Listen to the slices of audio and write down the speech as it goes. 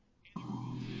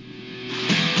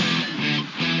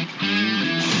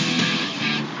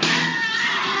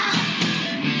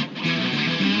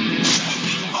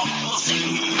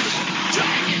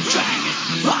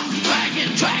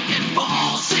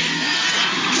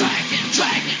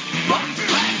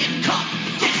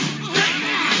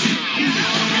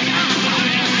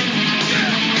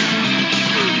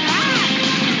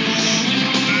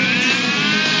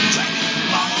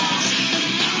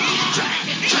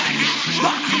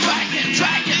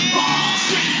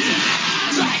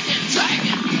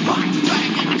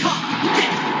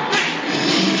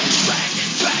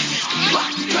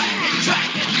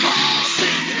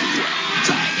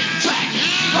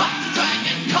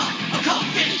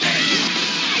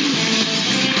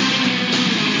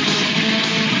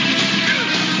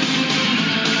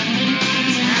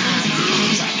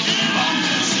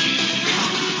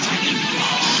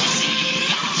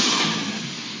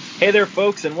Hey there,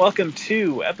 folks, and welcome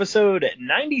to episode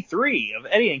 93 of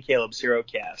Eddie and Caleb's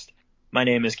HeroCast. My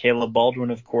name is Caleb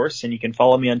Baldwin, of course, and you can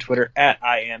follow me on Twitter at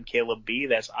IamCalebB.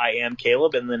 That's I am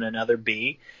Caleb, and then another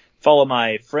B. Follow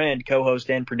my friend, co-host,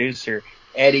 and producer,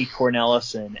 Eddie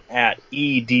Cornelison at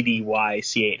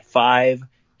EDDYC85.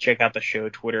 Check out the show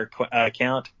Twitter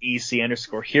account,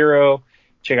 EC_Hero.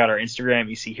 Check out our Instagram,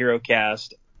 EC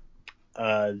HeroCast.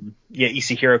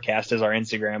 EC HeroCast is our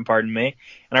Instagram, pardon me.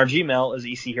 And our Gmail is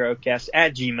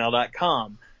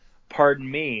ECHeroCast@gmail.com.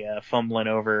 Pardon me, fumbling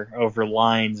over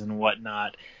lines and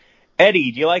whatnot.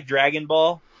 Eddie, do you like Dragon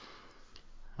Ball?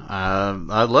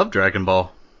 I love Dragon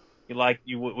Ball.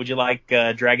 Would you like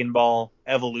Dragon Ball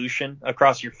Evolution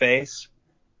across your face?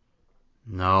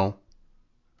 No.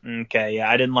 Okay,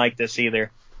 yeah, I didn't like this either.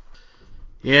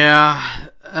 Yeah.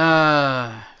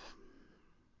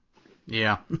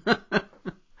 Yeah.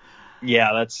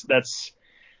 Yeah, that's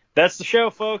the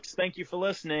show, folks. Thank you for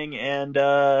listening, and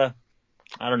I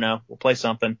don't know, we'll play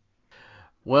something.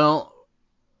 Well,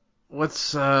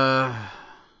 that's no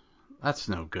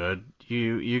good.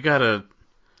 We gotta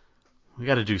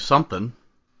do something.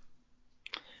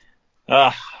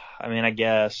 I mean, I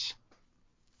guess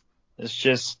it's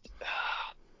just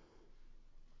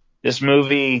this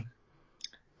movie.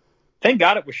 Thank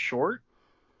God it was short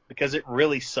because it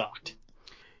really sucked.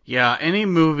 Yeah, any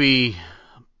movie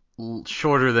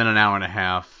shorter than an hour and a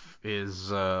half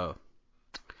is I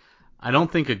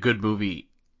don't think a good movie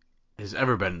has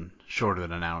ever been shorter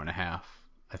than an hour and a half.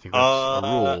 I think that's a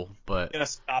rule, but I'm gonna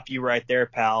stop you right there,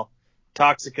 pal.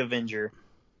 Toxic Avenger.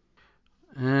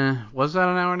 Was that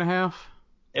an hour and a half?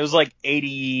 It was like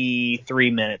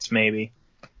 83 minutes, maybe.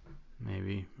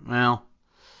 Maybe. Well,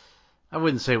 I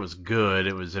wouldn't say it was good.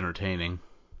 It was entertaining.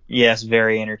 Yes,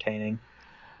 very entertaining.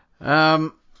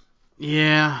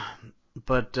 Yeah,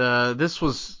 but they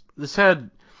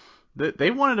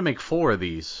wanted to make 4 of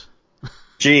these.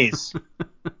 Jeez.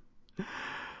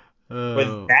 With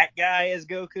Uh, that guy as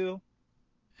Goku?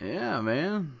 yeah,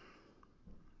 man.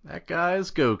 That guy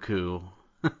is Goku.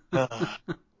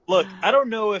 Look, I don't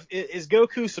know if is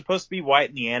Goku supposed to be white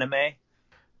in the anime?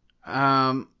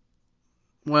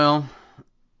 Well,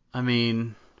 I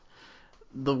mean,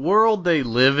 the world they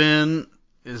live in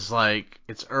is like,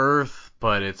 it's Earth,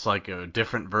 but it's like a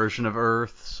different version of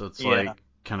Earth, so it's Yeah, like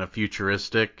kind of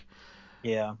futuristic.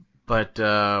 yeah. But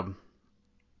I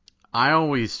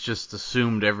always just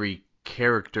assumed every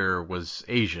character was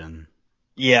Asian.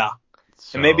 Yeah.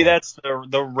 And maybe So, that's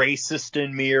the racist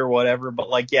in me or whatever, but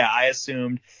like, yeah, I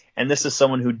assumed, and this is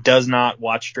someone who does not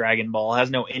watch Dragon Ball,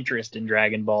 has no interest in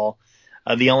Dragon Ball.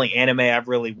 The only anime I've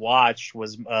really watched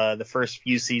was the first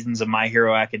few seasons of My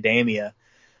Hero Academia.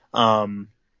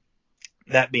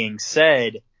 That being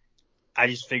said, I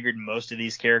just figured most of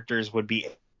these characters would be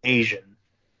Asian.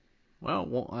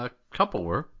 well, a couple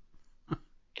were.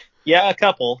 Yeah, a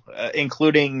couple,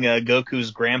 including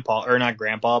Goku's grandpa, or not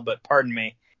grandpa, but pardon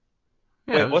me.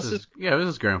 Yeah, Wait, what's his? it was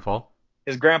his grandpa.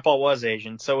 His grandpa was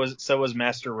Asian. So was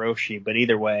Master Roshi. But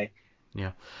either way,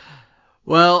 Yeah.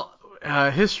 Well,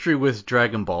 history with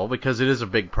Dragon Ball, because it is a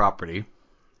big property.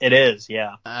 it is.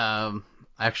 Yeah. I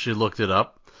actually looked it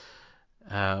up.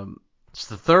 It's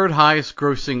the third highest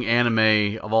grossing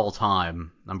anime of all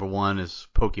time. Number 1 is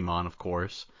Pokemon, of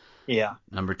course. Yeah.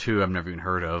 Number 2, I've never even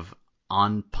heard of.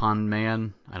 Anpan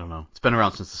Man? I don't know. It's been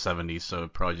around since the 70s, so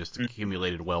it probably just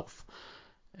accumulated wealth.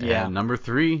 Yeah. And number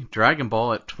 3, Dragon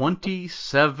Ball at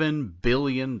 $27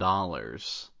 billion.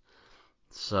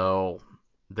 So,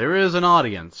 there is an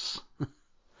audience.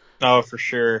 Oh, for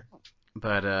sure.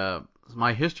 But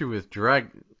my history with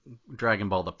Dragon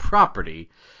Ball, the property,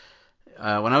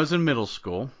 when I was in middle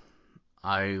school,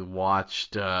 I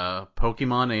watched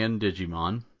Pokemon and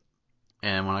Digimon.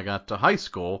 And when I got to high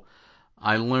school,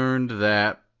 I learned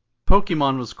that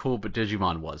Pokemon was cool, but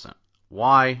Digimon wasn't.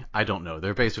 Why? I don't know.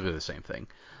 They're basically the same thing.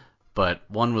 But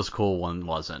one was cool, one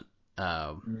wasn't.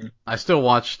 I still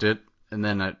watched it, and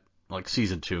then like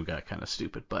season 2 got kind of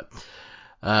stupid. But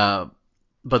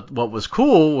what was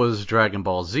cool was Dragon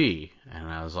Ball Z, and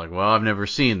I was like, well, I've never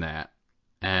seen that,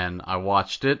 and I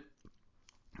watched it,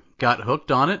 got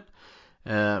hooked on it,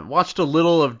 watched a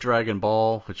little of Dragon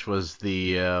Ball, which was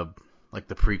the like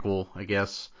the prequel, I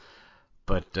guess,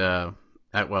 but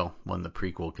wasn't the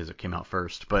prequel because it came out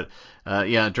first, but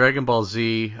yeah, Dragon Ball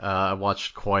Z, I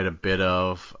watched quite a bit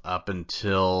of up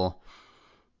until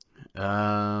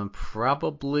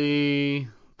probably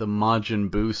the Majin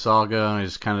Buu saga. I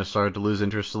just kind of started to lose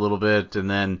interest a little bit, and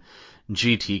then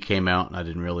GT came out, and I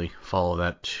didn't really follow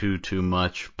that too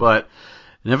much. But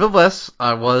nevertheless,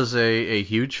 I was a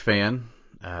huge fan.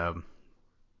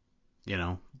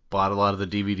 Bought a lot of the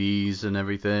DVDs and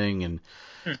everything, and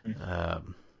Mhm.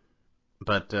 Um,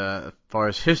 but as far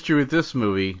as history with this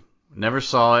movie, never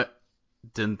saw it.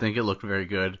 Didn't think it looked very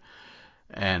good.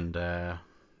 And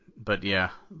but yeah,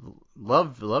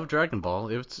 love Dragon Ball.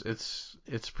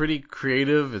 It's pretty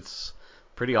creative. It's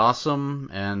pretty awesome.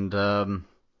 And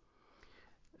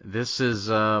this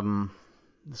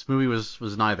movie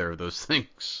was neither of those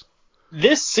things.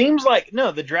 This seems like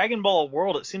no, the Dragon Ball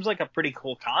world. It seems like a pretty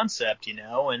cool concept,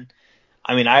 and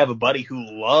I mean, I have a buddy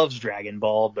who loves Dragon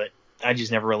Ball, but I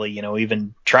just never really,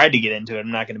 even tried to get into it.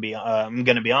 I'm not going to be, I'm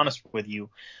going to be honest with you.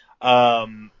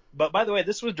 But by the way,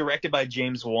 this was directed by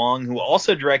James Wong, who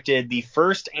also directed the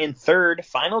first and third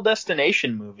Final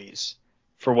Destination movies,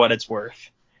 for what it's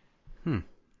worth.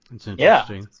 It's Yeah,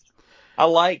 interesting.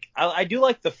 I do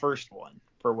like the first one,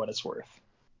 for what it's worth.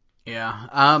 Yeah.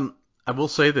 I will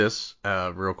say this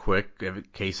real quick, in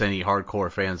case any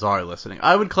hardcore fans are listening.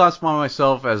 I would classify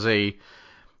myself as a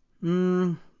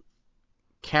mm,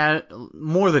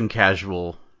 more than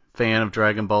casual fan of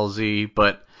Dragon Ball Z,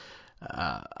 but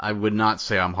I would not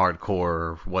say I'm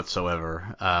hardcore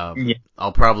whatsoever. Yeah,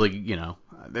 I'll probably,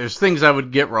 there's things I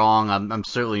would get wrong. I'm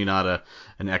certainly not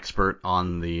an expert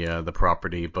on the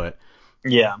property, but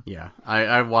yeah. yeah,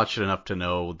 I watched it enough to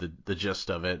know the gist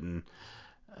of it, and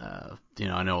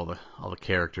I know all the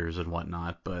characters and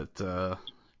whatnot, but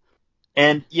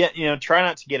And yeah, try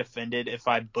not to get offended if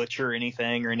I butcher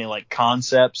anything or any like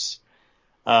concepts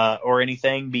or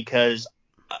anything, because,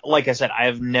 like I said, I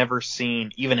have never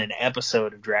seen even an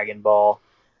episode of Dragon Ball.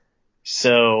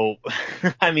 So,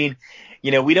 I mean,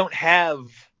 we don't have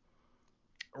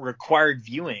required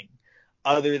viewing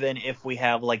other than if we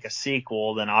have like a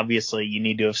sequel, then obviously you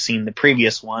need to have seen the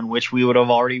previous one, which we would have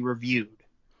already reviewed.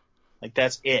 Like,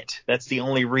 that's it. That's the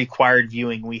only required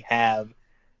viewing we have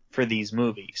for these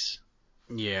movies.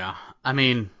 yeah, I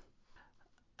mean,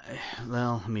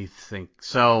 well, let me think.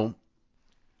 So,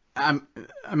 I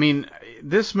mean,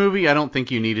 this movie, I don't think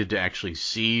you needed to actually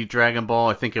see Dragon Ball.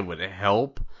 I think it would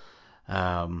help,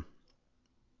 um,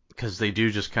 because they do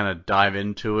just kind of dive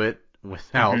into it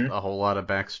without Hmm. a whole lot of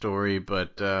backstory.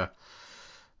 But,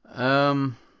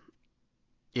 um,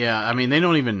 yeah, I mean,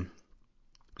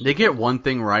 they get one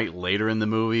thing right later in the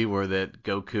movie where that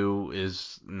Goku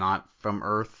is not from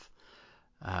Earth.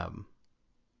 Um,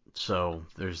 so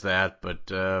there's that,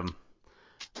 but,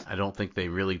 I don't think they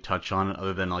really touch on it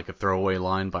other than like a throwaway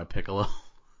line by Piccolo.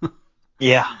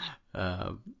 Yeah.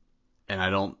 Uh, and I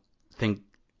think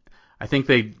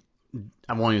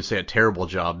I won't even say a terrible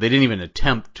job. They didn't even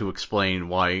attempt to explain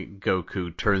why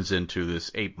Goku turns into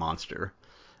this ape monster.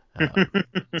 Um,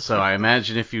 so I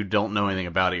imagine if you don't know anything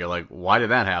about it, you're like, why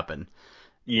did that happen?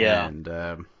 Yeah.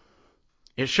 And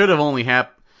it should have only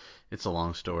happened. It's a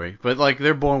long story, but like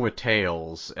they're born with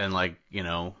tails, and like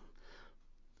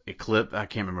eclipse. I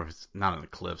can't remember if it's not an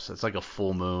eclipse. It's like a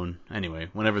full moon. Anyway,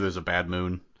 whenever there's a bad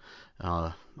moon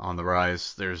on the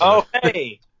rise, there's a. Oh,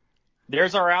 hey,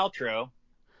 there's our outro.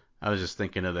 I was just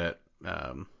thinking of that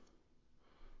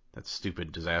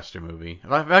stupid disaster movie.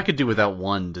 If I could do without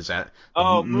one disaster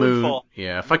Oh, moon, Moonfall.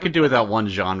 yeah. If I could do Moonfall. without one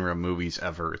genre of movies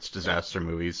ever, it's disaster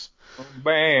movies.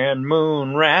 Band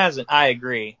moon rising. I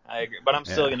agree. But I'm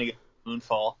still Yeah, gonna go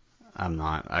Moonfall. I'm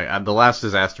not. The last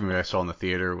disaster movie I saw in the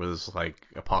theater was like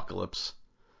Apocalypse.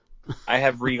 I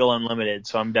have Regal Unlimited,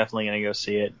 so I'm definitely gonna go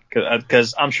see it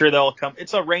because I'm sure they'll come.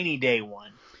 It's a rainy day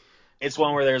one. It's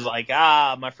one where there's like,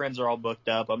 my friends are all booked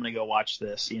up. I'm gonna go watch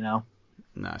this. No,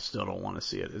 I still don't want to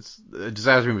see it. It's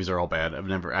disaster movies are all bad.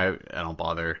 I don't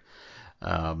bother.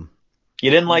 Um,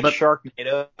 You didn't like but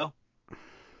Sharknado?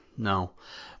 no,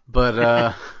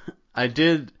 but I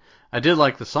did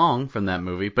like the song from that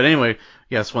movie. But anyway,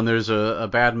 yes, when there's a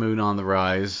bad moon on the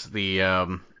rise,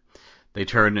 they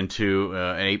turn into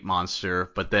an ape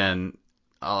monster, but then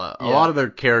a Yeah. lot of their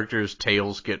characters'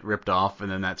 tails get ripped off,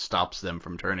 and then that stops them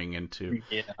from turning into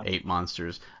Yeah. ape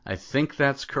monsters. I think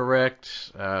that's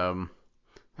correct.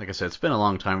 Like I said, it's been a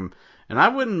long time, and I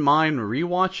wouldn't mind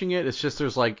rewatching it. It's just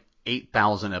there's like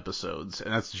 8,000 episodes,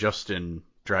 and that's just in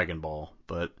Dragon Ball.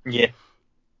 Yeah.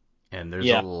 And there's a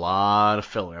Yeah. lot of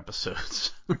filler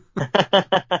episodes.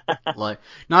 Like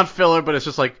not filler, but it's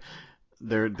just like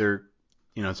they're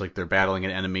it's like they're battling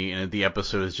an enemy, and the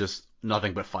episode is just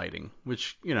nothing but fighting,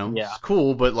 which Yeah. is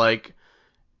cool, but like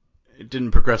it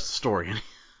didn't progress the story.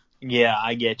 Yeah.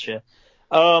 I get you.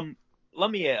 Um, let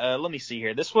me see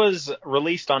here. This was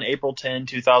released on April 10,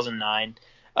 2009.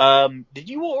 Did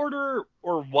you order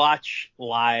or watch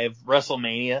live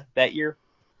WrestleMania that year?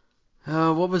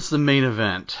 What was the main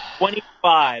event?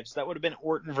 25. So that would have been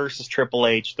Orton versus Triple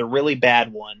H, the really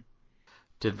bad one.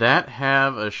 Did that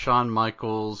have a Shawn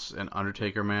Michaels and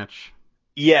Undertaker match?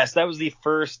 Yes, that was the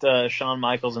first Shawn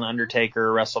Michaels and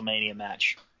Undertaker WrestleMania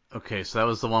match. Okay, so that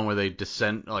was the one where they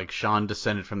Shawn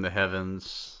descended from the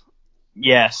heavens.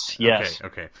 Yes, Okay, yes.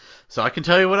 okay. So I can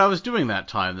tell you what I was doing that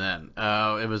time then.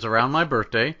 It was around my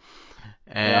birthday,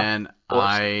 Yeah, and of course.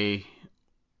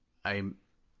 I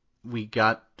we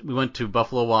went to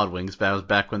Buffalo Wild Wings. That was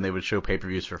back when they would show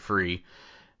pay-per-views for free,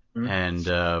 Mhm.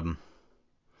 and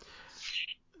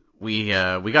we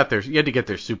got there. You had to get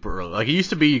there super early. Like it used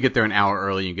to be, you get there an hour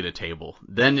early, and you get a table.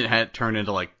 Then it had turned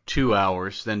into like 2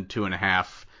 hours, then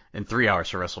 2.5, and 3 hours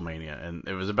for WrestleMania. And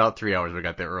it was about 3 hours. We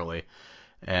got there early,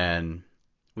 and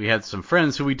we had some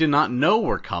friends who we did not know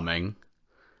were coming,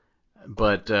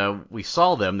 but we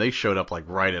saw them. They showed up like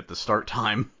right at the start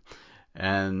time,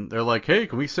 and they're like, "Hey,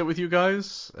 can we sit with you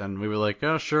guys?" And we were like,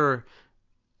 "Oh, sure."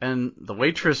 And the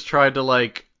waitress tried to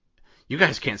like, "You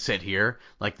guys can't sit here.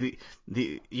 Like the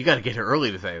you got to get here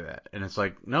early to say that." And it's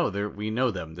like, "No, we know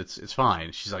them. It's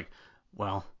fine." She's like,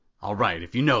 "Well, all right,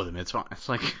 if you know them, it's fine." It's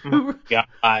like, Oh my like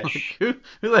gosh. who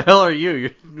the hell are you?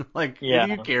 You're like, who do Yeah.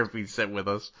 you care if we sit with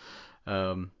us?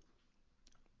 Um,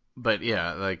 but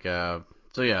yeah,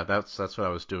 so yeah, that's what I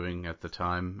was doing at the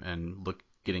time, and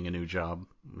getting a new job,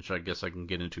 which I guess I can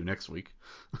get into next week.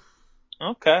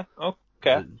 Okay.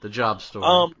 Okay. The job story.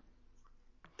 Um.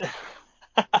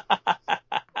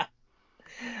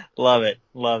 Love it.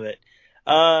 Love it.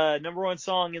 Number one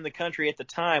song in the country at the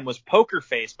time was "Poker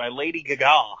Face" by Lady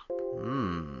Gaga.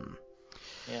 Hmm.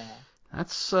 Yeah.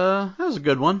 That was a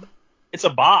good one. It's a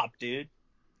bop, dude.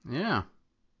 Yeah.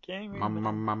 Can't Ma, ma,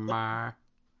 remember. ma, ma.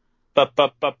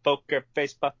 Poker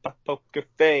face, poker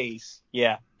face.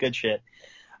 Yeah, good shit.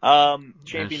 And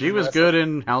Champions she in was Wrestling. good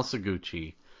in House of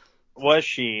Gucci. Was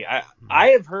she? I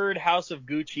have heard House of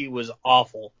Gucci was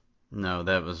awful. No,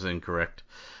 that was incorrect.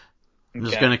 I'm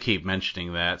just Okay. gonna keep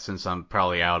mentioning that since I'm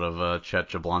probably out of Chet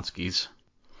Jablonski's.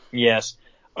 Yes.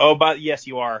 Oh, but yes,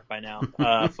 you are by now.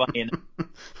 Funny enough.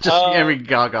 Just Uh, every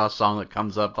Gaga song that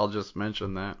comes up, I'll just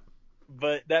mention that.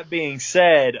 but that being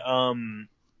said,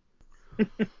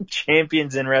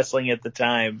 champions in wrestling at the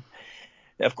time.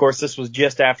 Of course, this was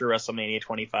just after WrestleMania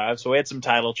 25, so we had some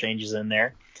title changes in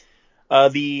there.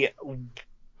 The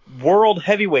World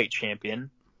Heavyweight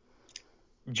Champion,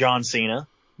 John Cena,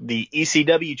 the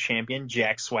ECW Champion,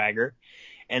 Jack Swagger,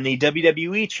 and the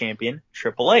WWE Champion,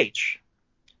 Triple H.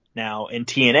 Now, in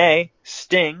TNA,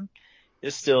 Sting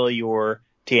is still your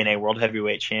TNA World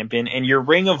Heavyweight Champion, and your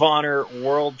Ring of Honor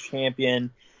World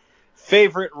Champion,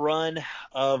 favorite run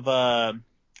of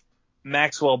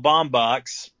Maxwell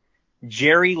Bombox,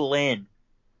 Jerry Lynn.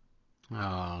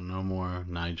 Oh, no more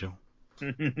Nigel.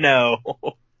 No.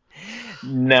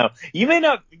 No. You may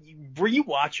not. Were you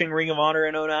watching Ring of Honor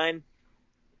in '09?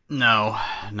 No,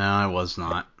 no, I was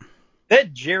not.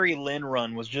 That Jerry Lynn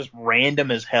run was just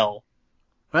random as hell.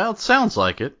 Well, it sounds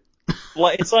like it.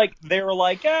 Like it's like they were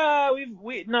like,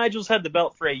 Nigel's had the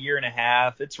belt for a year and a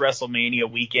half. It's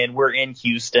WrestleMania weekend. We're in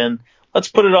Houston. Let's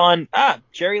put it on.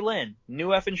 Jerry Lynn, new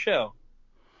effing show.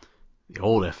 The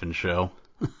old effing show.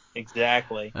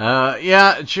 Exactly.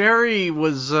 Yeah, Jerry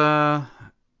was.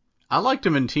 I liked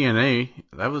him in TNA.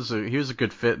 He was a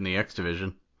good fit in the X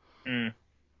division.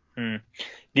 Mm-hmm.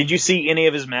 Did you see any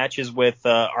of his matches with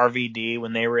RVD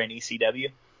when they were in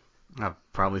ECW? I've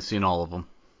probably seen all of them.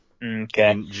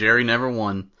 Okay. Jerry never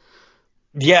won.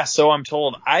 Yeah, so I'm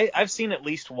told. I've seen at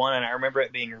least one, and I remember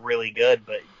it being really good.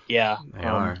 But yeah, They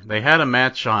are. They had a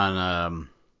match on.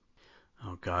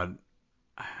 Oh God,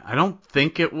 I don't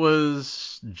think it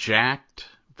was Jacked,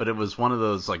 but it was one of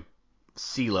those like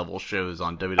C-level shows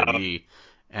on WWE,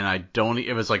 and I don't.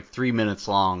 It was like 3 minutes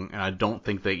long, and I don't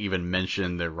think they even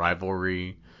mentioned their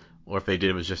rivalry, or if they did,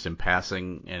 it was just in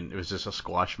passing, and it was just a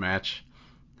squash match.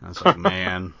 I was like,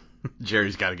 man,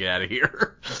 Jerry's got to get out of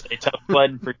here. say tough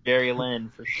sledding for Jerry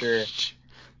Lynn for sure.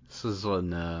 This is when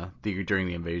during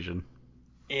the invasion.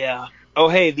 Yeah. Oh,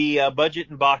 hey, the budget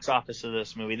and box office of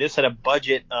this movie. This had a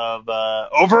budget of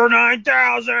over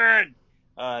 9,000,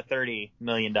 $30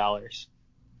 million.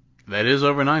 That is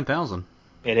over 9,000.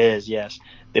 It is, yes.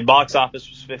 The box office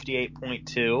was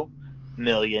 58.2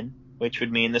 million, which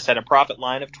would mean this had a profit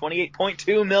line of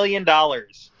 $28.2 million.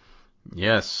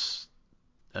 Yes.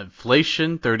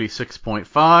 Inflation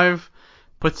 36.5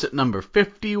 puts it number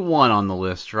 51 on the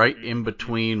list, right in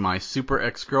between My Super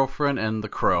Ex-Girlfriend and The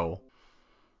Crow.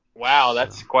 Wow, So,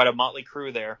 that's quite a motley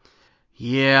crew there.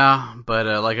 yeah, but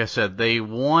like I said, they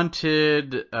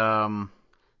wanted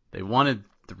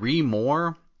three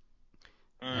more,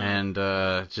 Mm,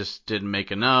 and just didn't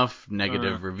make enough. mm.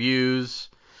 Negative reviews,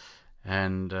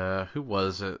 and who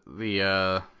was it?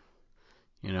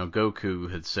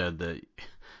 Goku had said that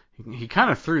he kind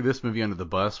of threw this movie under the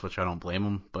bus, which I don't blame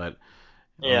him, but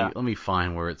Yeah. Let me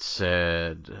find where it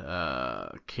said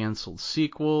canceled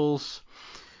sequels,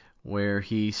 where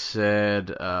he said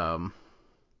it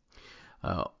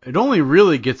only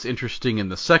really gets interesting in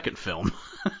the second film.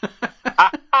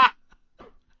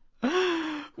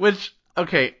 Which,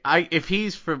 okay,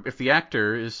 if the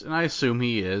actor is, and I assume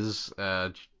he is,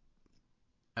 Justin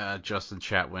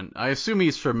Chatwin, I assume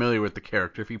he's familiar with the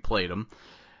character if he played him.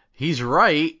 He's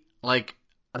right. Like,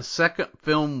 a second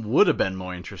film would have been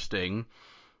more interesting,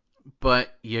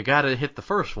 but you gotta hit the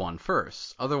first one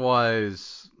first.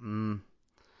 Otherwise, I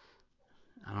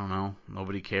don't know.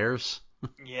 Nobody cares.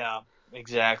 Yeah,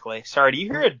 exactly. Sorry, do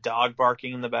you hear a dog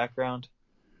barking in the background?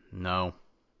 No.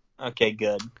 Okay,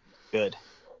 good. Good.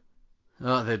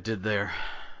 Oh, they did there.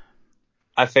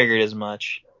 I figured as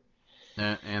much.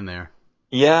 And there.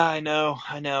 Yeah, I know.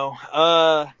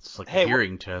 It's like Hey, a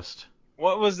hearing test.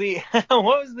 what was the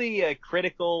what was the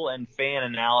critical and fan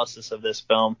analysis of this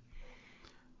film?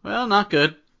 Well, not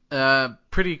good.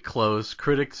 Pretty close.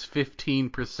 Critics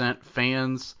 15%,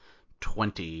 fans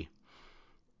 20%.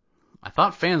 I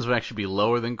thought fans would actually be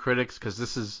lower than critics because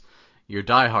this is your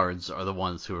diehards are the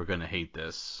ones who are going to hate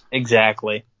this.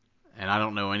 Exactly. And I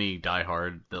don't know any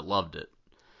diehard that loved it.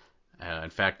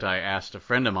 In fact, I asked a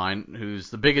friend of mine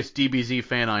who's the biggest DBZ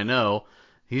fan I know.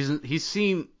 He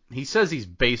says he's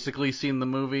basically seen the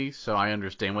movie, so I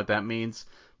understand what that means.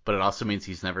 But it also means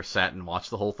he's never sat and watched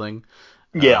the whole thing.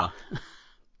 Yeah.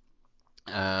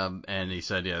 And he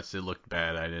said, yes, it looked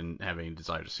bad. I didn't have any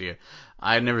desire to see it.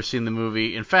 I had never seen the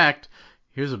movie. In fact,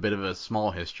 here's a bit of a small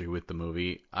history with the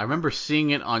movie. I remember seeing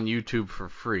it on YouTube for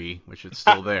free, which it's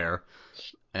still there.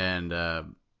 And I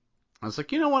was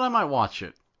like, you know what? I might watch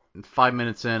it. And 5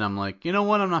 minutes in, I'm like, you know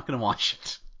what? I'm not going to watch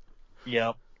it.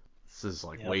 Yep. This is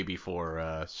like way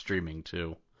before streaming,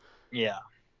 too. Yeah.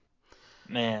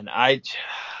 Man,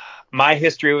 my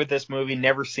history with this movie,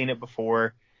 never seen it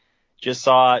before. Just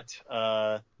saw it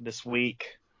this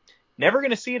week. Never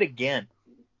gonna see it again.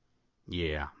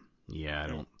 Yeah,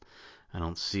 I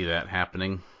don't see that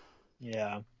happening.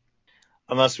 Yeah,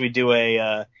 unless we do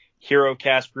a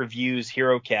HeroCast reviews,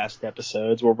 HeroCast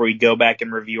episodes where we go back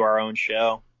and review our own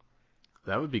show.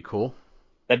 That would be cool.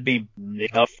 That'd be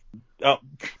oh,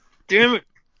 damn it!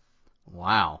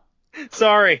 Wow.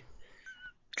 Sorry,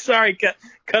 cut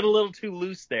a little too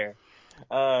loose there.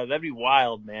 That'd be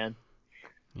wild, man.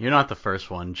 You're not the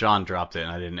first one. John dropped it, and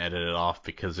I didn't edit it off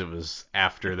because it was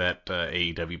after that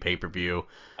AEW pay-per-view.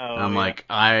 Oh, And I'm yeah. like,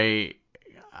 I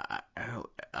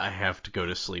have to go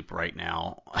to sleep right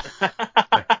now.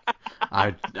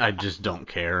 I just don't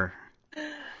care.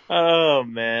 Oh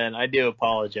man, I do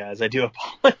apologize.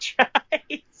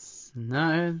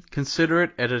 No, consider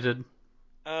it edited.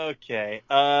 Okay.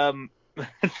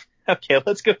 Okay,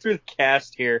 let's go through the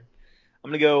cast here.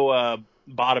 I'm gonna go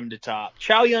bottom to top.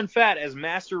 Chow Yun Fat as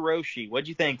Master Roshi. What'd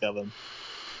you think of him?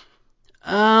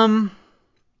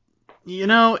 You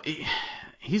know,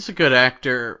 he's a good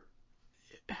actor.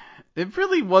 It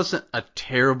really wasn't a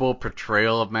terrible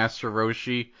portrayal of Master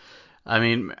Roshi. I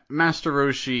mean, Master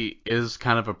Roshi is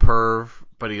kind of a perv,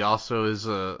 but he also is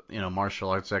a, martial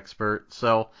arts expert.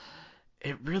 So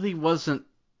it really wasn't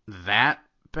that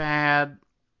bad,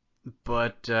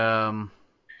 but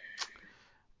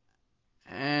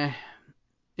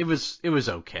it was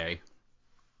okay.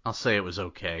 I'll say it was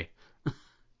okay.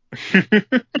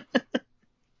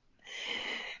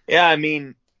 Yeah, I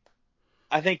mean,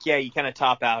 I think you kind of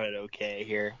top out at okay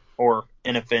here, or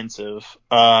inoffensive.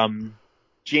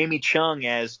 Jamie Chung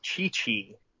as Chi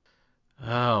Chi.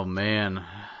 Oh man,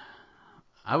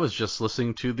 I was just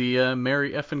listening to the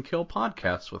Mary Effin Kill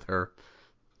podcast with her.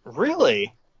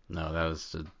 Really? No, that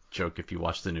was a joke. If you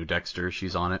watch the new Dexter,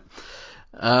 she's on it.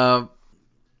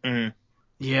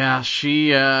 Yeah,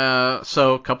 she.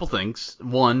 So a couple things.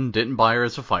 One, didn't buy her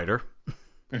as a fighter.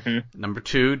 Number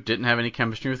two, didn't have any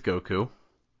chemistry with Goku.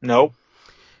 Nope.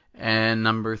 And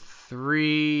number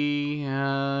three,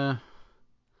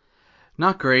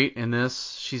 not great in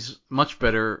this. She's much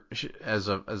better as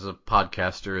a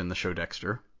podcaster in the show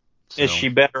Dexter. So, Is she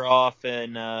better off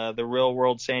in the Real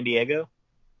World San Diego?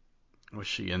 Was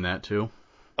she in that too?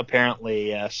 Apparently,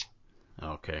 yes.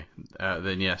 Okay,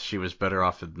 then yes, she was better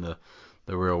off in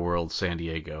the Real World San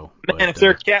Diego. But, Man, if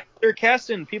they're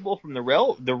casting people from the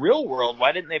real world,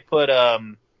 why didn't they put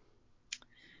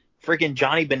freaking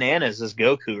Johnny Bananas as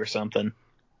Goku or something?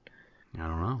 I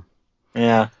don't know.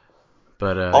 Yeah.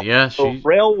 But yeah, she.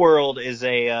 Rail World is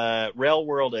a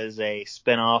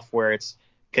spinoff where it's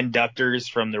conductors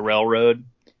from the railroad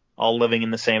all living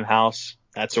in the same house,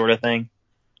 that sort of thing.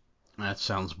 That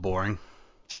sounds boring.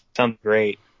 Sounds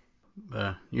great.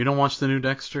 You don't watch the new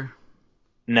Dexter?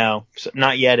 No,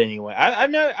 not yet. Anyway,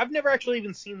 I've never actually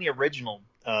even seen the original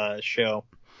show.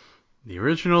 The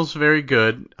original's very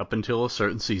good up until a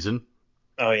certain season.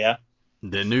 Oh yeah,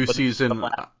 The new but the season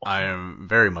last I am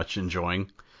very much enjoying.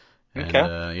 one. And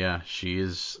Okay. yeah, she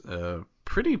is a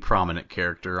pretty prominent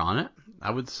character on it.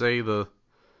 I would say the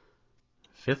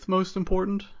fifth most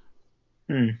important.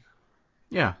 Hmm.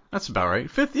 Yeah, that's about right.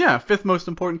 Fifth most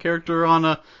important character on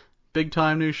a big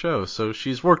time new show. So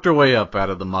she's worked her way up out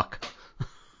of the muck.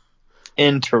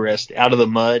 Interest out of the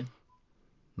mud.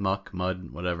 Muck,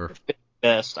 mud, whatever.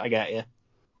 Best. I got you.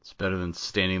 It's better than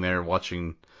standing there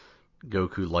watching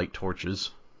Goku light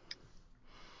torches.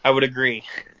 I would agree.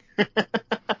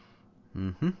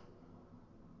 Mm-hmm.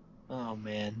 Oh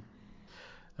man.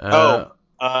 Oh,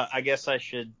 Uh, I guess I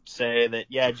should say that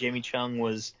yeah, Jamie Chung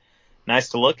was nice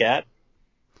to look at.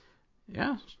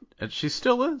 yeah, and she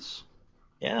still is.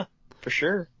 Yeah, for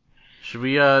sure. Should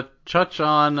we touch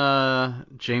on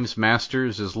James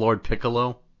Masters as Lord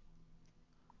Piccolo?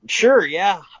 Sure,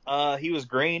 yeah. He was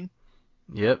green.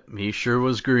 Yep, he sure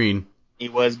was green. He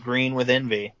was green with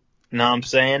envy. Know what I'm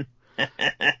saying?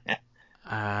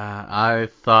 I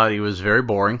thought he was very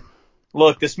boring.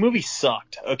 Look, this movie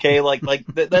sucked. Okay,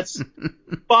 that's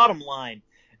bottom line.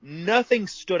 Nothing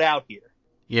stood out here.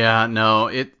 Yeah, no,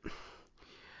 it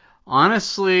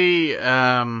honestly,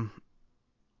 yeah,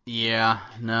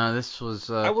 no, this was,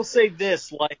 I will say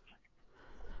this: like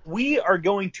we are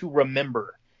going to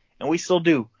remember, and we still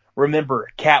do remember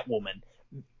Catwoman.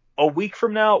 A week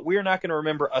from now, we're not going to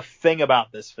remember a thing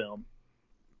about this film.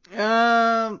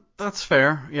 that's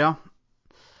fair. Yeah,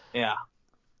 Yeah.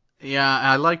 yeah,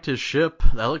 I liked his ship.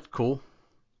 That looked cool.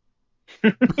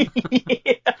 Yeah.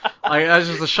 Like, as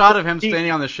just a shot of him He-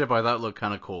 standing on the ship, I thought looked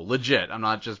kind of cool. Legit. I'm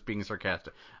not just being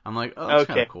sarcastic. I'm like, oh, that's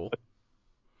kind of okay, cool.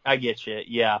 I get you.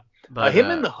 Yeah. But Him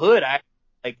in the hood, I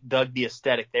like dug the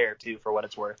aesthetic there too, for what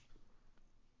it's worth.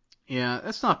 yeah,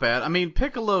 that's not bad. I mean,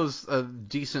 Piccolo's a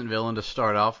decent villain to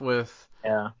start off with.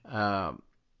 Yeah. Um,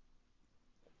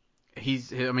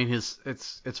 I mean,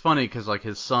 it's funny because like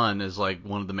his son is like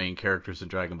one of the main characters in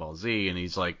Dragon Ball Z, and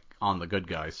he's like on the good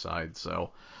guy's side.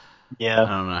 So I Yeah.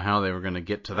 don't know how they were gonna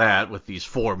get to that with these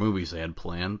 4 movies they had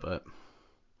planned, but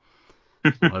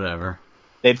whatever.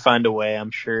 They'd find a way,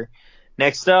 I'm sure.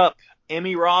 Next up,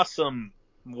 Emmy Rossum.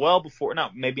 Well before,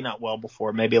 not maybe not well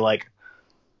before, maybe like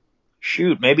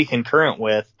maybe concurrent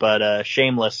with, but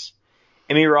Shameless.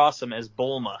 Emmy Rossum as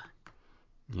Bulma.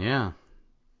 Yeah.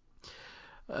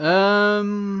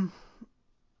 Um.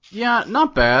 Yeah,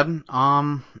 not bad.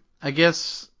 I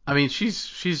guess. I mean,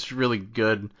 she's really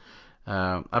good.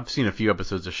 I've seen a few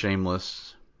episodes of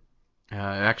Shameless. It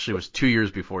actually was 2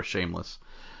 years before Shameless.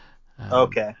 Um,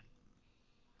 Okay.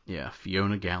 yeah,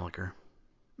 Fiona Gallagher.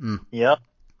 Mm. Yep.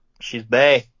 She's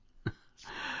bae.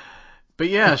 But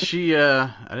yeah, she.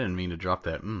 I didn't mean to drop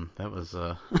that. That was.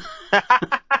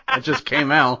 It just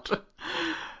came out.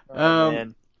 Oh Um,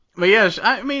 man. but yeah,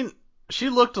 I mean, she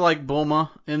looked like Bulma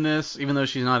in this, even though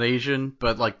she's not Asian.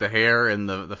 But like the hair and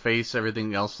the face,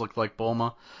 everything else looked like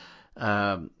Bulma.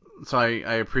 So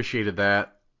I appreciated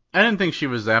that. I didn't think she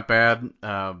was that bad.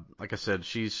 Like I said,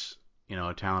 she's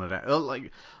a talented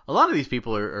like a lot of these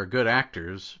people are good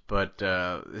actors, but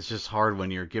it's just hard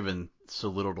when you're given so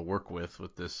little to work with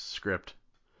this script.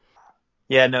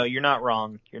 Yeah, no, you're not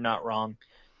wrong. You're not wrong.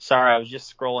 Sorry, I was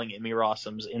just scrolling Emmy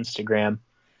Rossum's Instagram.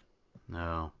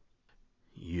 No,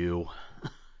 you.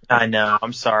 I know.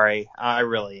 I'm sorry. I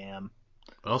really am.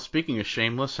 Well, speaking of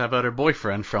Shameless, how about her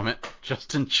boyfriend from it,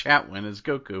 Justin Chatwin as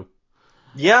Goku,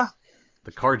 Yeah,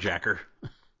 the carjacker?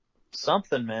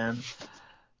 something, man.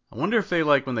 I wonder if they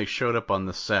like when they showed up on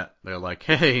the set, they're like,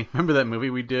 "Hey, remember that movie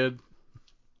we did?"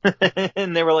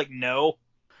 And they were like, no.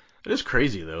 It is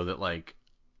crazy though that like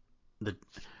the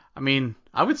I mean,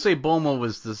 I would say Bulma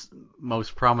was the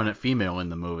most prominent female in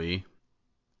the movie,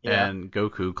 Yeah. and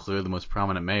Goku clearly the most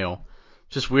prominent male.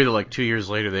 Just weird that like 2 years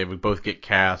later they would both get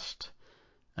cast.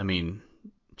 I mean,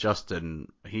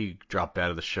 Justin he dropped out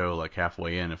of the show like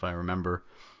halfway in, if I remember,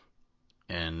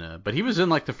 and but he was in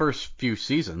like the first few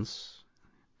seasons.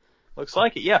 Looks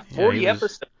like it. Yeah, Yeah, he 40 was.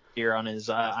 episodes here on his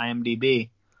IMDb.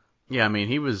 Yeah, I mean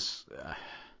he was.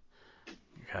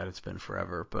 God, it's been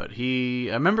forever, but I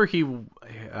remember he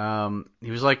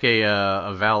was like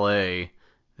a valet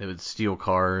that would steal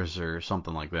cars or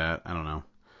something like that. I don't know.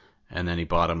 And then he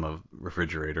bought him a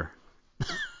refrigerator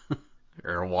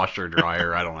or a washer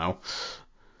dryer. I don't know.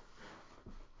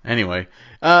 Anyway,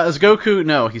 as Goku,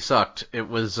 no, he sucked. It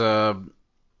was,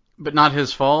 but not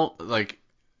his fault. Like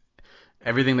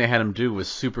everything they had him do was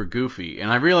super goofy,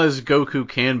 and I realized Goku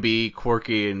can be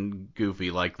quirky and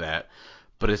goofy like that,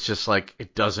 but it's just like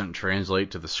it doesn't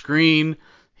translate to the screen.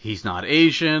 he's not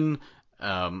Asian.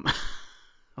 Um,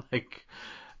 like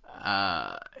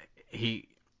he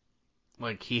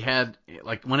he had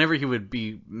whenever he would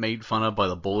be made fun of by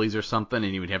the bullies or something,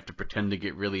 and he would have to pretend to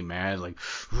get really mad,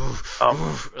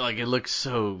 Oh. like it looks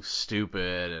so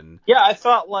stupid and Yeah, I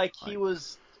thought like he like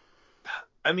was.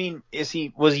 I mean,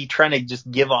 was he trying to just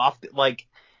give off like?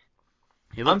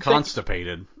 he I'm looked thinking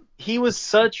constipated. he was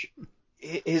such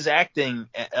his acting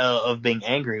of being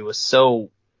angry was so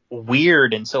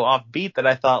weird and so offbeat that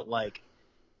I thought like,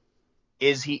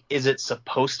 is it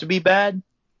supposed to be bad?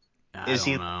 I Is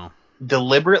don't he know.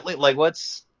 deliberately like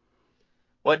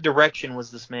what direction was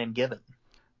this man given?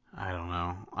 I don't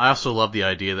know. I also love the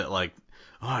idea that I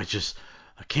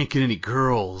can't get any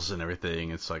girls and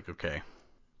everything. It's like, okay,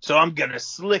 So I'm gonna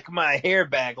slick my hair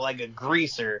back like a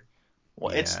greaser.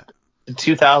 Well, it's yeah, the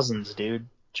 2000s, dude.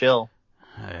 Chill.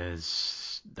 I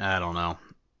don't know.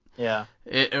 Yeah.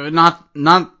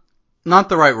 Not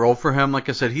the right role for him. Like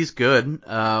I said, he's good.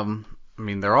 I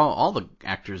mean, they're all the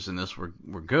actors in this were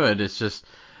good. It's just,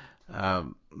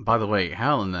 by the way,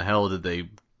 how in the hell did they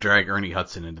drag Ernie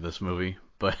Hudson into this movie?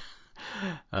 But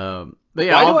yeah,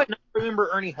 Why do I not remember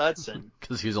Ernie Hudson?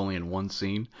 because he was only in one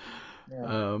scene.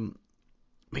 Yeah.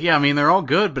 But yeah, I mean, they're all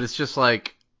good, but it's just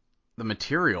like the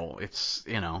material. It's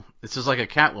just like a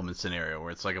Catwoman scenario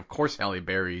where it's like, of course, Halle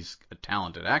Berry's a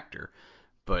talented actor,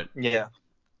 but Yeah.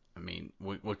 I mean,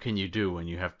 what can you do when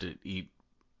you have to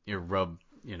rub,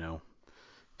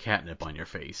 catnip on your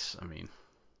face? I mean,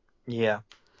 Yeah.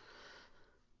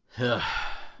 oh,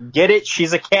 Get it?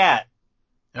 She's a cat.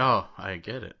 I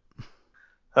get it.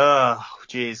 Oh,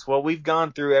 jeez. Well, we've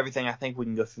gone through everything. I think we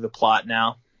can go through the plot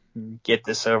now. Get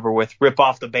this over with. Rip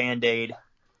off the Band-Aid.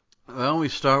 Well, we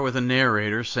start with a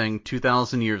narrator saying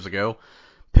 2,000 years ago,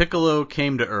 Piccolo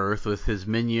came to Earth with his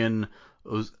minion,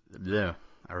 I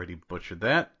already butchered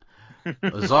that,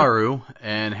 Ozaru,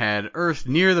 and had Earth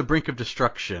near the brink of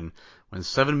destruction when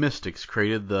seven mystics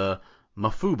created the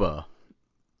Mafuba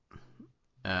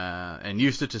and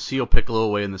used it to seal Piccolo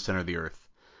away in the center of the Earth.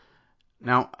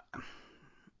 Now,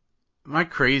 am I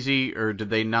crazy, or did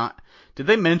they not? Did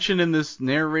they mention in this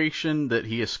narration that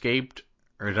he escaped,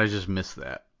 or did I just miss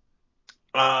that?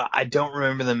 I don't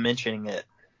remember them mentioning it.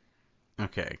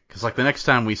 Okay, because the next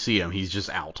time we see him, he's just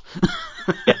out.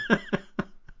 Yeah.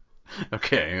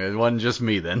 Okay, it wasn't just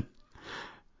me then.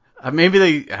 Maybe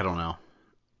they, I don't know.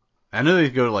 I know they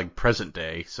go to present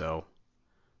day, so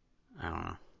I don't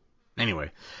know.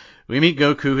 Anyway, we meet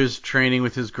Goku who's training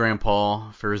with his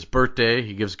grandpa. For his birthday,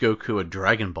 he gives Goku a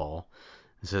Dragon Ball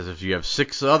and says if you have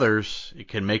six others, you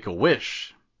can make a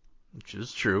wish, which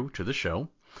is true to the show.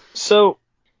 So,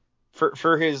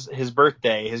 for his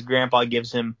birthday, his grandpa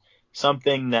gives him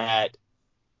something that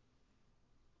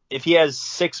if he has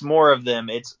six more of them,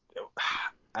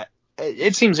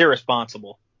 it seems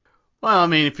irresponsible. Well, I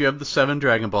mean, if you have the seven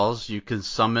Dragon Balls, you can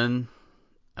summon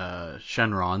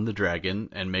Shenron, the dragon,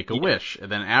 and make a Yeah. wish.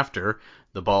 And then after,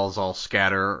 the balls all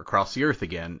scatter across the earth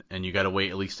again, and you got to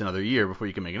wait at least another year before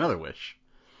you can make another wish.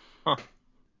 Huh.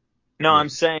 No, Yeah. I'm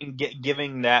saying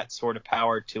giving that sort of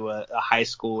power to a high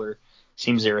schooler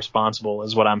seems irresponsible,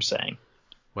 is what I'm saying.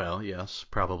 Well, yes,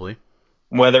 probably.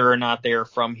 Whether or not they are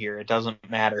from here, it doesn't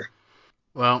matter.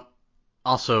 Well,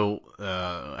 also,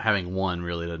 having one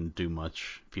really doesn't do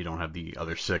much if you don't have the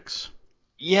other six.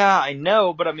 Yeah, I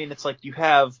know, but I mean, it's like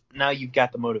now you've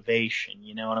got the motivation.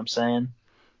 You know what I'm saying?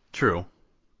 True.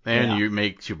 And Yeah. you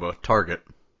makes you both target.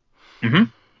 Mm-hmm.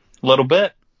 A little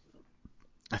bit.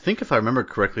 I think if I remember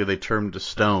correctly, they turned to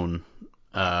stone,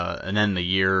 and then the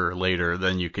year later,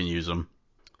 then you can use them.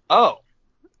 Oh,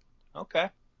 okay.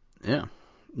 Yeah.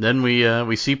 Then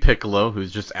we see Piccolo,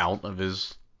 who's just out of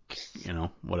his,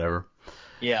 whatever,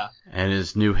 Yeah. and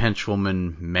his new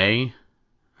henchwoman May,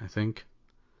 I think.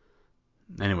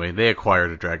 Anyway, they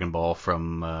acquired a Dragon Ball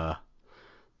from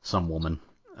some woman.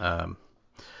 Um,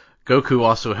 Goku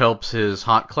also helps his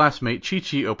hot classmate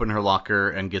Chi-Chi open her locker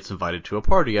and gets invited to a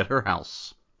party at her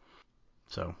house.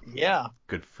 So, Yeah.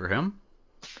 good for him.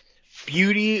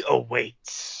 Beauty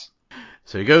awaits.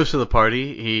 So he goes to the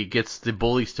party. He gets the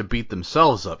bullies to beat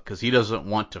themselves up because he doesn't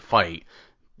want to fight.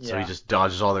 So he Yeah. just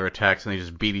dodges all their attacks and they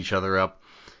just beat each other up.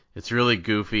 It's really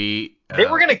goofy. They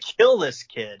were gonna kill this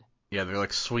kid. Yeah, they're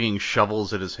swinging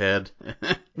shovels at his head.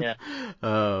 Yeah.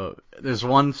 There's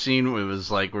one scene where it was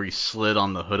where he slid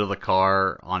on the hood of the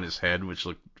car on his head, which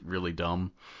looked really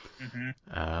dumb. Mm-hmm.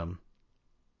 Um,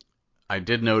 I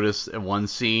did notice in one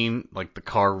scene, the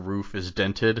car roof is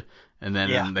dented, and then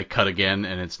Yeah. they cut again,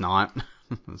 and it's not.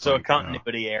 It's So a oh,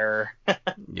 continuity error.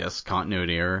 yes,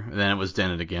 continuity error. And then it was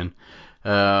dented again.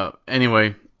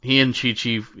 Anyway, he and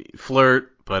Chi-Chi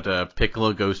flirt. But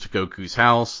Piccolo goes to Goku's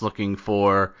house looking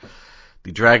for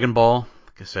the Dragon Ball.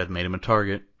 Like I said, made him a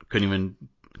target. Couldn't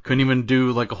even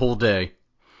do like a whole day.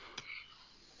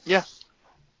 Yeah.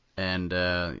 And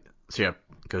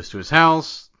goes to his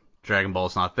house. Dragon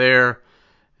Ball's not there,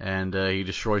 and he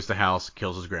destroys the house,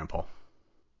 kills his grandpa.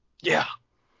 Yeah.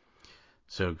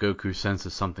 So Goku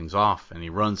senses something's off, and he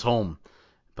runs home.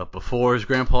 But before his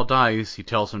grandpa dies, he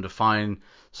tells him to find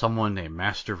someone named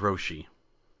Master Roshi.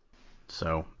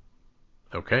 So,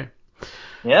 okay.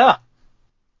 Yeah.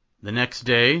 The next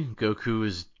day, Goku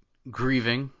is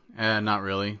grieving. Not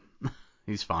really.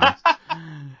 He's fine.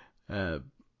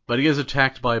 But he is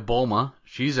attacked by Bulma.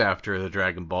 She's after the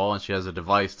Dragon Ball, and she has a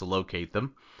device to locate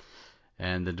them.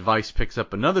 And the device picks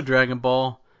up another Dragon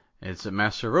Ball, and it's at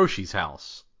Master Roshi's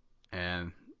house.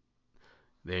 And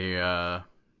they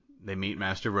meet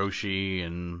Master Roshi,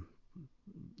 and,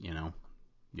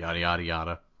 yada, yada,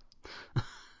 yada.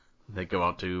 They go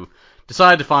out to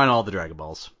decide to find all the Dragon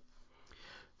Balls.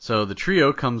 So the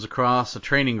trio comes across a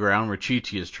training ground where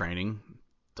Chi-Chi is training.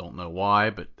 Don't know why,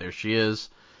 but there she is.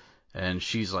 And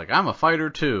she's like, I'm a fighter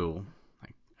too.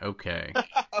 Like, okay.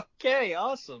 Okay,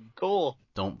 awesome. Cool.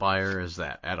 Don't buy her as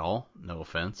that at all. No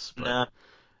offense. But, Nah.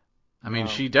 I mean,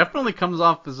 No. she definitely comes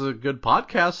off as a good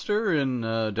podcaster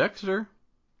in Dexter.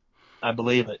 I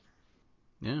believe it.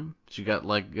 Yeah. She got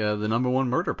like the #1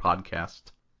 murder podcast.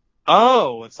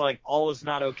 Oh, it's like All Is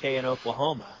Not Okay in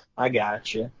Oklahoma. I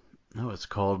gotcha. No, it's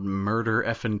called Murder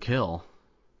Effin' Kill.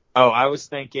 Oh, I was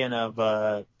thinking of,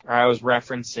 I was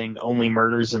referencing Only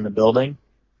Murders in the Building.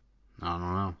 I don't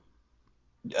know.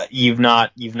 You've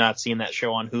not seen that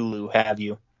show on Hulu, have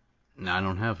you? No, I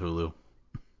don't have Hulu.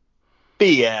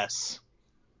 BS.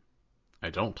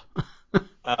 I don't.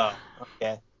 Oh,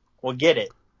 okay. Well, get it.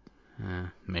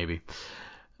 Maybe.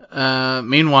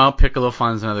 Meanwhile, Piccolo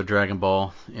finds another Dragon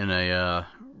Ball in a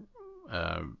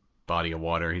body of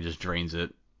water. He just drains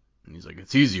it. And he's like,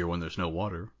 it's easier when there's no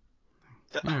water.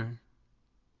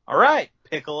 All right,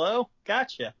 Piccolo.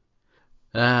 Gotcha.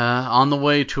 On the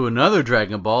way to another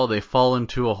Dragon Ball, they fall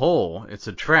into a hole. It's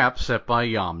a trap set by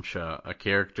Yamcha, a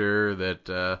character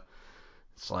that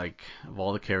it's like, of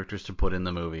all the characters to put in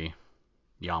the movie,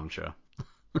 Yamcha.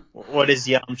 What is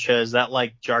Yamcha? Is that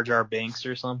like Jar Jar Binks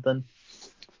or something?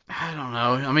 I don't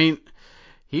know. I mean,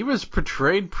 he was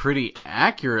portrayed pretty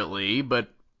accurately, but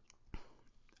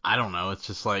I don't know. It's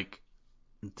just like,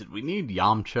 did we need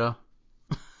Yamcha?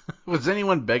 Was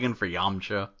anyone begging for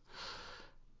Yamcha?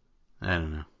 I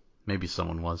don't know. Maybe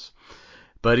someone was.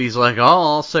 But he's like, oh,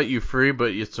 I'll set you free,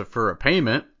 but it's for a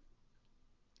payment.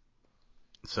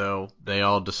 So they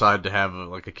all decide to have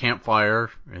a campfire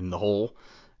in the hole,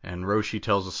 and Roshi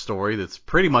tells a story that's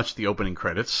pretty much the opening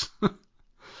credits.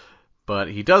 But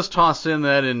he does toss in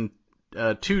that in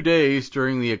 2 days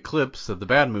during the eclipse of the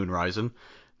Bad Moon Rising,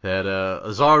 that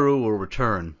Azaru will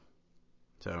return.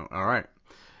 So, alright.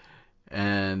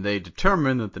 And they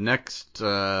determine that the next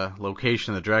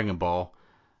location of the Dragon Ball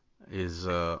is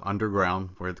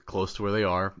underground, close to where they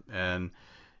are. And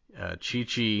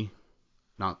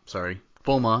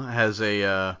Bulma has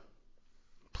a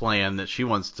plan that she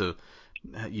wants to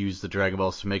use the Dragon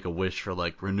Balls to make a wish for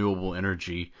like renewable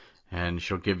energy, and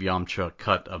she'll give Yamcha a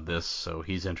cut of this, so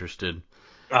he's interested.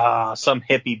 Some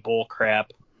hippie bull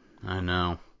crap. I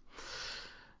know.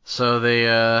 So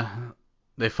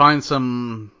they find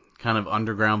some kind of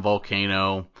underground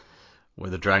volcano where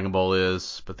the Dragon Ball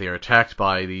is, but they are attacked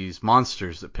by these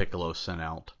monsters that Piccolo sent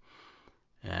out.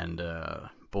 And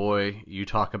boy, you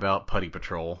talk about Putty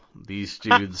Patrol. These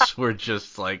dudes were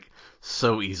just like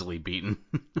so easily beaten.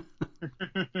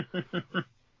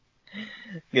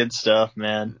 Good stuff,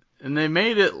 man. And they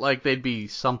made it like they'd be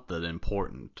something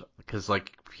important, because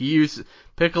like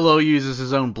Piccolo uses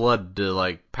his own blood to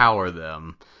like power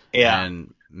them. Yeah.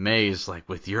 And May's like,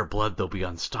 with your blood they'll be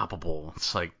unstoppable.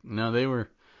 It's like, no, they were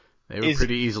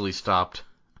pretty easily stopped.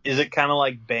 Is it kind of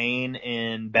like Bane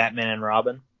in Batman and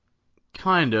Robin?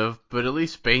 Kind of, but at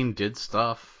least Bane did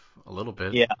stuff a little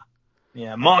bit.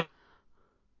 Yeah.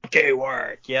 Monkey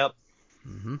work. Yep.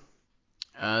 Mm-hmm.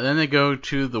 Then they go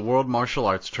to the World Martial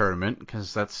Arts Tournament,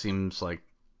 because that seems like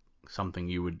something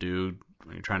you would do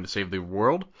when you're trying to save the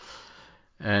world.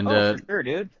 And for sure,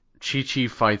 dude. Chi-Chi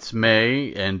fights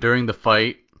May, and during the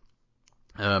fight,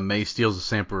 May steals a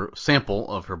sample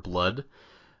of her blood.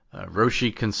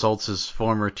 Roshi consults his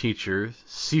former teacher,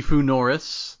 Sifu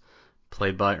Norris,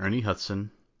 played by Ernie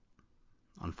Hudson.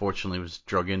 Unfortunately, was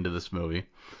drug into this movie.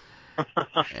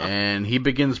 And he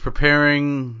begins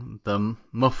preparing the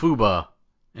Mafuba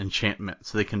enchantment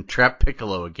so they can trap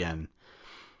Piccolo again.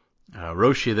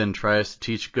 Roshi then tries to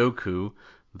teach Goku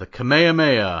the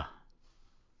Kamehameha.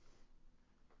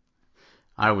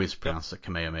 I always pronounce it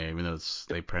Kamehameha, even though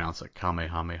they pronounce it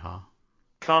Kamehameha.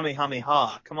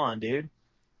 Kamehameha. Come on, dude.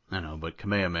 I know, but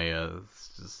Kamehameha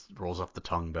just rolls off the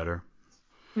tongue better.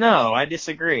 No, I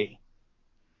disagree.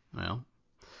 Well,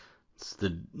 it's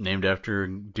named after a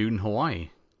dude in Hawaii.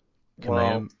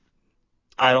 Well,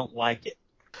 I don't like it.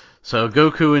 So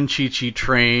Goku and Chi-Chi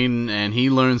train, and he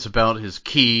learns about his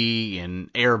ki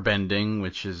and airbending,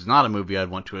 which is not a movie I'd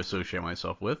want to associate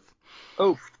myself with.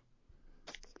 Oh.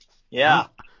 Yeah.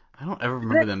 I don't ever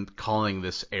remember them calling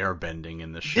this airbending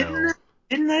in the show.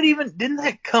 Didn't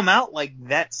that come out like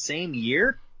that same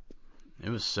year? It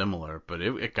was similar, but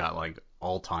it got like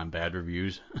all-time bad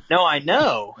reviews. No, I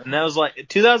know. And that was like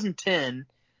 2010.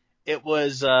 It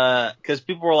was because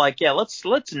people were like, yeah, let's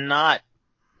not,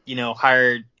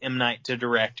 hire M. Night to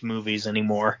direct movies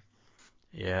anymore.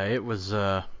 Yeah, it was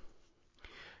yeah,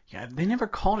 they never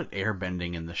called it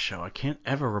airbending in the show. I can't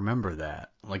ever remember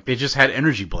that. Like they just had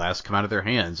energy blasts come out of their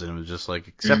hands and it was just like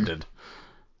accepted.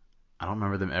 I don't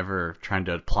remember them ever trying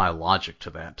to apply logic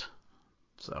to that.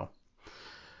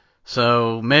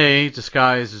 So Mei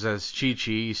disguises as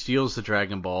Chi-Chi steals the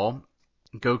Dragon Ball.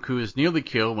 Goku is nearly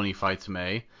killed when he fights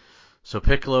Mei. So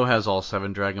Piccolo has all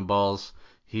 7 Dragon Balls.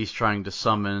 He's trying to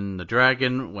summon the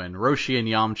dragon when Roshi and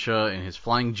Yamcha in his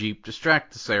flying jeep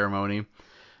distract the ceremony.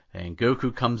 And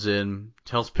Goku comes in,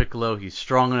 tells Piccolo he's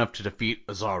strong enough to defeat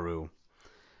Ozaru.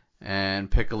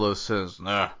 And Piccolo says,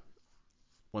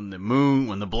 when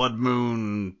the blood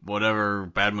moon, whatever,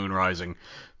 bad moon rising,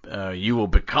 you will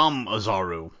become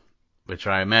Ozaru. Which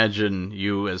I imagine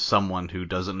you, as someone who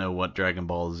doesn't know what Dragon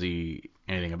Ball Z,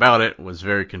 anything about it, was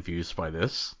very confused by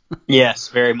this. Yes,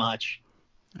 very much.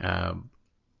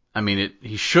 I mean,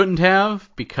 he shouldn't have,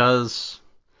 because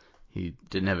he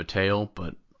didn't have a tail,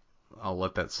 but I'll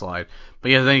let that slide.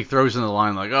 But yeah, then he throws in the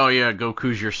line like, oh yeah,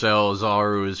 Goku's your cell,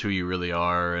 Zaru is who you really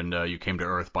are, and you came to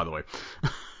Earth, by the way.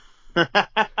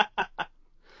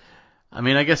 I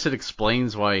mean, I guess it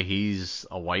explains why he's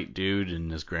a white dude and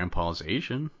his grandpa's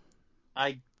Asian.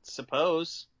 I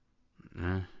suppose.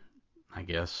 I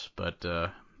guess. But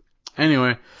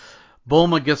anyway,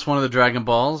 Bulma gets one of the Dragon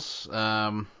Balls.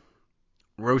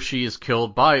 Roshi is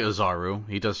killed by Ozaru.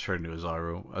 He does turn into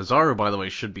Ozaru. Ozaru, by the way,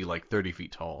 should be like 30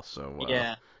 feet tall. So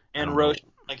yeah, and Roshi,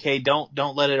 like, hey,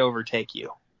 don't let it overtake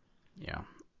you. Yeah,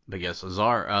 but yes,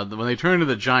 Ozaru. When they turn into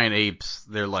the giant apes,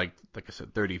 they're like I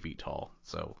said, 30 feet tall.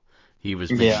 So he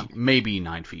was maybe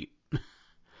 9 feet.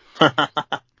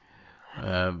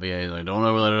 But yeah, he's like, don't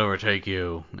ever let it overtake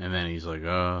you. And then he's like,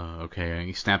 oh, okay. And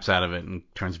he snaps out of it and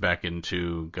turns back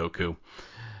into Goku.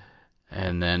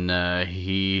 And then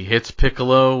he hits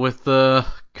Piccolo with the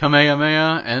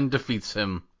Kamehameha and defeats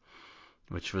him,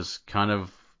 which was kind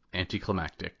of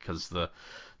anticlimactic because the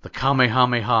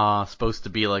Kamehameha is supposed to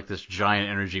be like this giant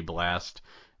energy blast,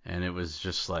 and it was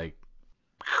just like,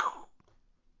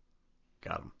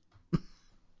 got him.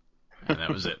 And that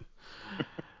was it.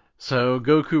 So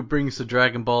Goku brings the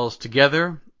Dragon Balls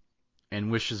together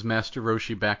and wishes Master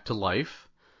Roshi back to life.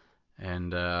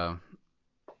 And I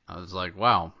was like,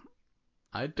 wow,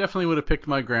 I definitely would have picked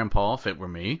my grandpa if it were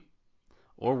me,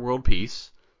 or World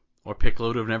Peace, or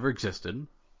Piccolo to have never existed.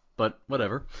 But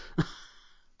whatever.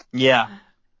 Yeah.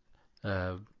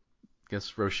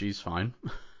 Guess Roshi's fine.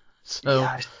 Yeah,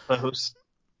 I suppose.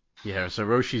 Yeah, so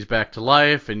Roshi's back to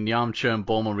life, and Yamcha and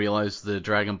Bulma realize the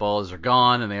Dragon Balls are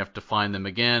gone, and they have to find them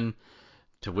again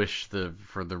to wish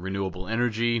for the renewable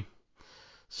energy.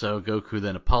 So Goku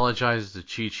then apologizes to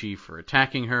Chi-Chi for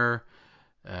attacking her.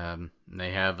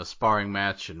 They have a sparring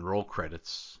match and roll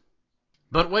credits.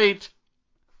 But wait!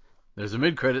 There's a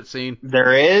mid-credit scene.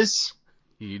 There is?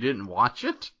 You didn't watch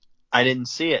it? I didn't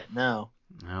see it, no.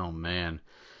 Oh, man.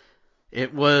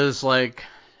 It was like...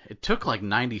 It took like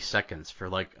 90 seconds for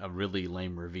like a really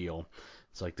lame reveal.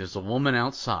 It's like there's a woman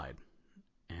outside,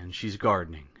 and she's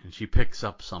gardening, and she picks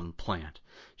up some plant.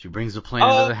 She brings the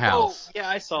plant into the house. Oh, yeah,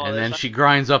 I saw and this. then she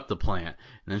grinds up the plant.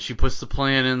 And then she puts the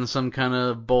plant in some kind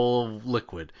of bowl of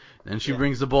liquid. And then she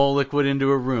brings the bowl of liquid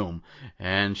into a room.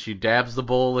 And she dabs the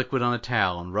bowl of liquid on a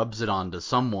towel and rubs it onto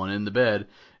someone in the bed.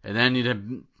 And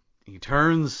then he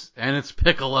turns, and it's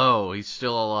Piccolo. He's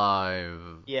still alive.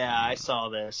 Yeah, I saw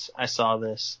this.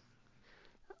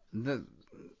 The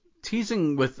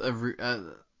teasing with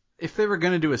if they were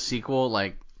going to do a sequel,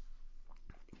 like,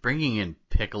 bringing in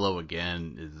Piccolo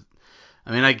again is...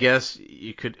 I mean, I guess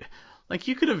you could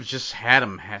have just had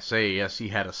him say, yes, he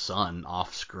had a son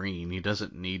off screen. He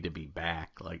doesn't need to be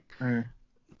back. Like,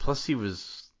 plus he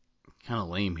was kind of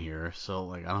lame here, so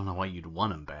like I don't know why you'd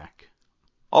want him back.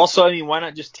 Also, I mean, why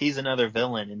not just tease another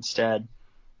villain instead?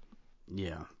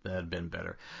 Yeah, that had been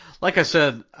better. Like I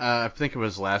said, I think it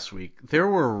was last week, there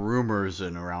were rumors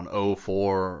in around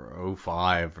 '04 or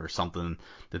 '05 or something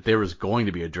that there was going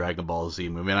to be a Dragon Ball Z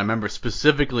movie. And I remember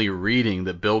specifically reading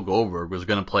that Bill Goldberg was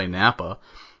going to play Nappa,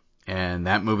 and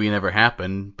that movie never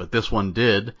happened, but this one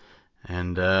did.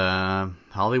 And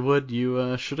Hollywood,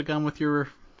 you should have gone with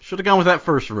that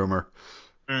first rumor.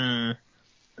 Mm,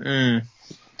 mm.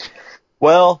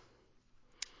 Well,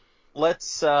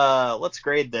 let's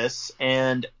grade this,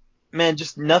 and man,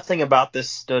 just nothing about this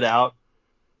stood out.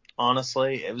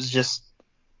 Honestly, it was just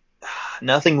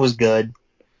nothing was good.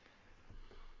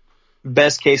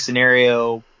 Best case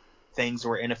scenario, things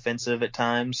were inoffensive at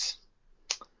times.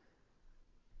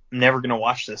 I'm never gonna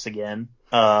watch this again.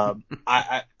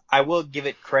 I will give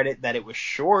it credit that it was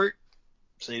short,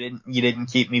 so you didn't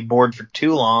keep me bored for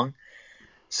too long.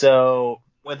 So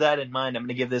with that in mind, I'm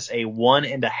gonna give this a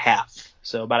 1.5.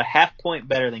 So about a half point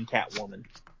better than Catwoman.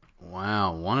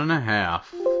 Wow, 1.5.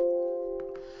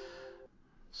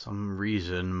 Some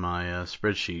reason my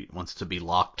spreadsheet wants to be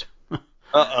locked.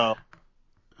 Uh-oh.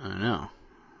 I know.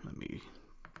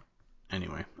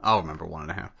 Anyway, I'll remember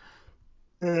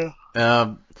 1.5.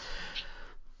 Yeah.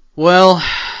 Well,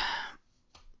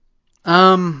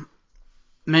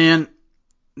 man,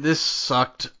 this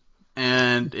sucked,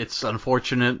 and it's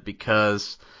unfortunate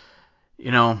because,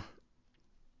 you know,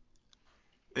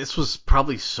 this was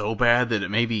probably so bad that it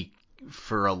maybe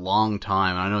for a long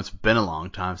time, I know it's been a long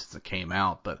time since it came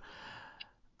out, but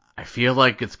I feel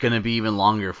like it's going to be even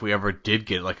longer if we ever did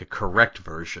get like a correct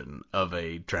version of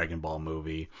a Dragon Ball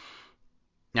movie.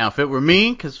 Now, if it were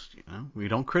me, because we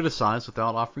don't criticize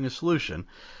without offering a solution,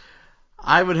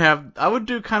 I would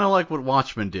do kind of like what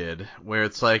Watchmen did, where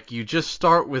it's like you just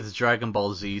start with Dragon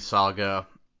Ball Z Saga.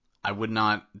 I would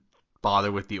not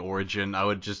bother with the origin. I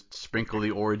would just sprinkle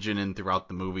the origin in throughout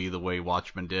the movie the way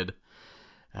Watchmen did.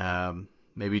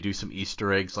 Maybe do some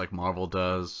Easter eggs like Marvel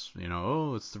does.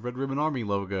 It's the Red Ribbon Army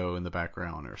logo in the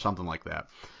background or something like that.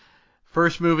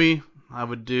 First movie, I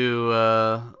would do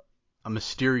a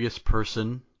mysterious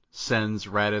person sends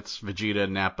Raditz, Vegeta,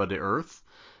 and Nappa to Earth,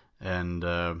 and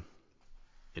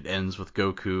it ends with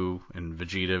Goku and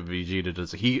Vegeta. Vegeta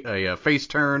does a face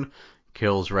turn,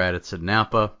 kills Raditz and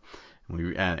Nappa.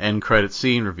 End credit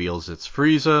scene reveals it's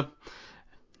Frieza.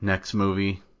 Next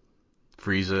movie,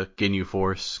 Frieza, Ginyu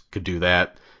Force, could do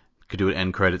that. Could do an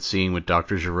end credit scene with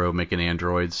Dr. Gero making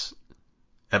androids.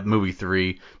 At movie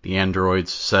 3, the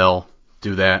androids, Cell,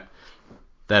 do that.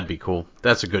 That'd be cool.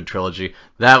 That's a good trilogy.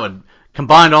 That would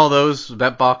combine all those,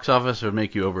 that box office would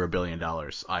make you over $1 billion.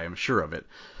 I am sure of it.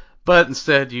 But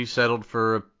instead, you settled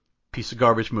for a piece of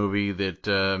garbage movie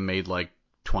that made like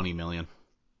 $20 million.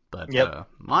 But Yep.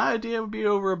 my idea would be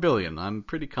over $1 billion. I'm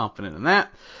pretty confident in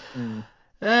that. Mm.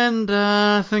 And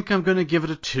I think I'm going to give it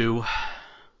a 2.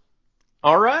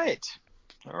 All right.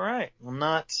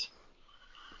 Well,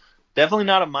 definitely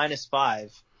not a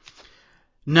 -5.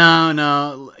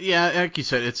 No. Yeah, like you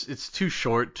said, it's too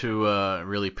short to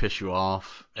really piss you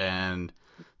off, and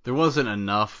there wasn't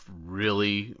enough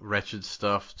really wretched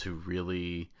stuff to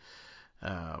really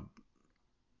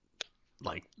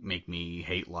like make me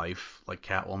hate life like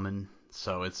Catwoman.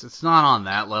 So it's not on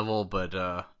that level,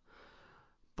 but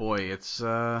boy, it's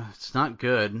not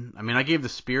good. I mean, I gave The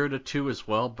Spirit a 2 as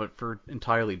well, but for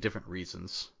entirely different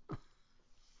reasons.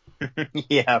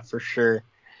 Yeah, for sure.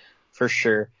 For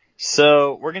sure.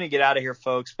 So we're going to get out of here,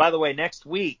 folks. By the way, next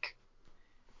week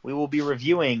we will be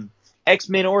reviewing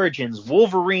X-Men Origins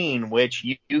Wolverine, which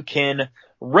you can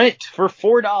rent for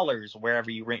 $4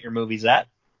 wherever you rent your movies at.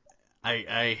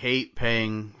 I hate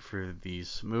paying for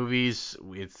these movies.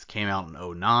 It came out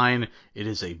in '09. It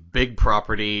is a big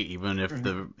property, even if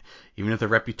the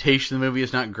reputation of the movie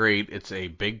is not great. It's a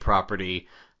big property.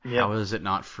 Yep. How is it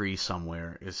not free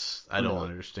somewhere? I don't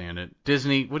understand it.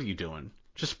 Disney, what are you doing?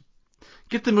 Just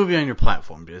get the movie on your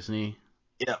platform, Disney.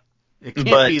 Yeah. It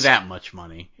can't be that much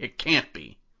money. It can't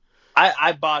be.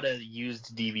 I bought a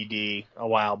used DVD a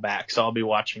while back, so I'll be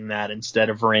watching that instead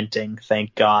of renting.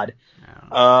 Thank God.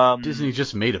 Disney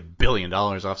just made $1 billion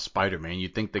off Spider-Man.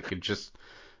 You'd think they could just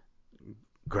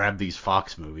grab these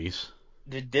Fox movies.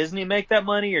 Did Disney make that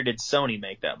money or did Sony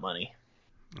make that money?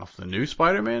 Off the new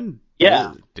Spider-Man?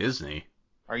 Yeah. Disney.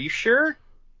 Are you sure?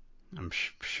 I'm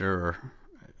sure.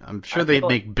 I'm sure they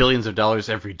make billions of dollars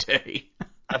every day.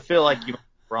 I feel like you're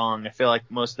wrong. I feel like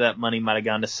most of that money might have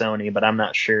gone to Sony, but I'm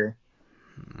not sure.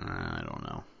 I don't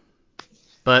know.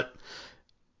 But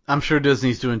I'm sure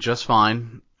Disney's doing just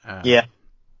fine. Yeah.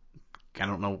 I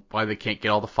don't know why they can't get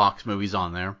all the Fox movies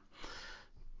on there.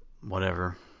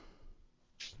 Whatever.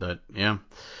 But, yeah.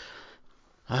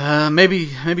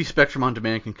 Maybe Spectrum on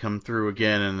Demand can come through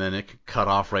again, and then it could cut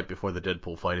off right before the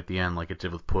Deadpool fight at the end, like it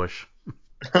did with Push.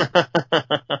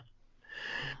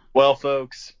 Well,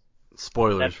 folks.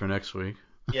 Spoilers for next week.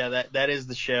 Yeah, that is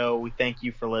the show. We thank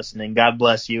you for listening. God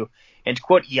bless you. And to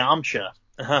quote Yamcha,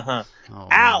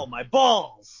 ow, my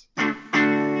balls!